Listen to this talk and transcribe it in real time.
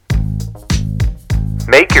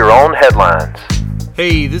Make your own headlines.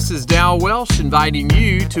 Hey, this is Dow Welsh inviting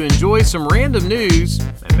you to enjoy some random news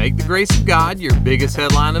and make the grace of God your biggest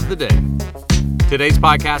headline of the day. Today's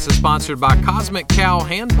podcast is sponsored by Cosmic Cow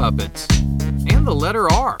Hand Puppets and the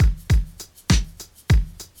letter R.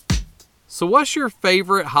 So what's your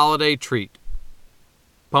favorite holiday treat?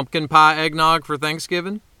 Pumpkin pie eggnog for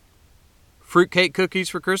Thanksgiving? Fruitcake cookies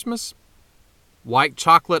for Christmas? White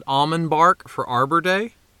chocolate almond bark for Arbor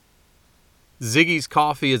Day? Ziggy's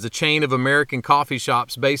Coffee is a chain of American coffee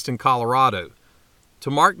shops based in Colorado.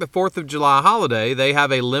 To mark the 4th of July holiday, they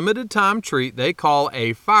have a limited time treat they call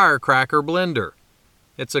a firecracker blender.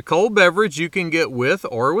 It's a cold beverage you can get with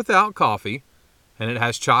or without coffee, and it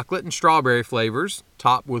has chocolate and strawberry flavors,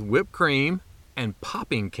 topped with whipped cream and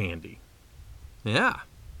popping candy. Yeah,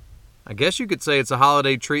 I guess you could say it's a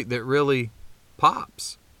holiday treat that really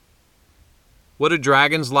pops. What do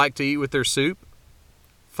dragons like to eat with their soup?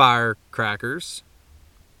 Firecrackers.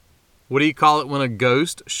 What do you call it when a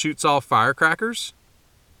ghost shoots off firecrackers?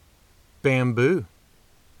 Bamboo.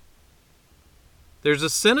 There's a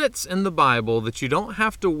sentence in the Bible that you don't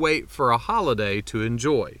have to wait for a holiday to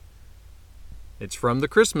enjoy. It's from the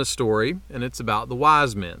Christmas story, and it's about the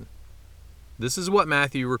wise men. This is what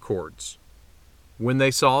Matthew records. When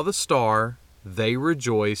they saw the star, they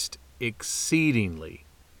rejoiced exceedingly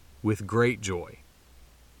with great joy.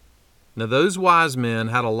 Now, those wise men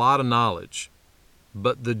had a lot of knowledge,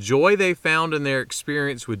 but the joy they found in their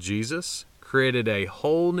experience with Jesus created a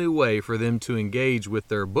whole new way for them to engage with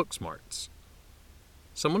their book smarts.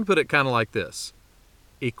 Someone put it kind of like this.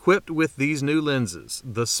 Equipped with these new lenses,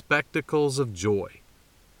 the spectacles of joy,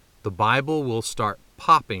 the Bible will start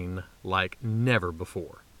popping like never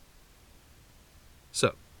before.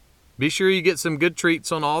 So, be sure you get some good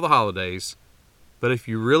treats on all the holidays, but if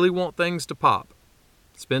you really want things to pop,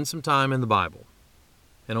 spend some time in the Bible.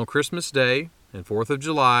 And on Christmas Day, and 4th of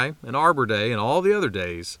July, and Arbor Day, and all the other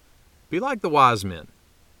days, be like the wise men.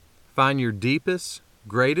 Find your deepest,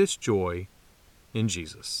 greatest joy in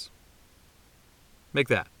Jesus. Make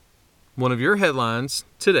that one of your headlines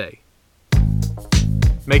today.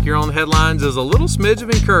 Make Your Own Headlines is a little smidge of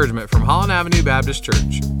encouragement from Holland Avenue Baptist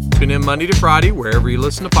Church. Tune in Monday to Friday wherever you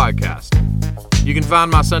listen to podcasts. You can find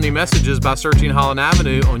my Sunday messages by searching Holland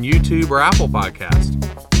Avenue on YouTube or Apple Podcasts.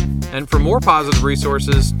 And for more positive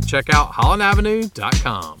resources, check out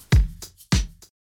hollandavenue.com.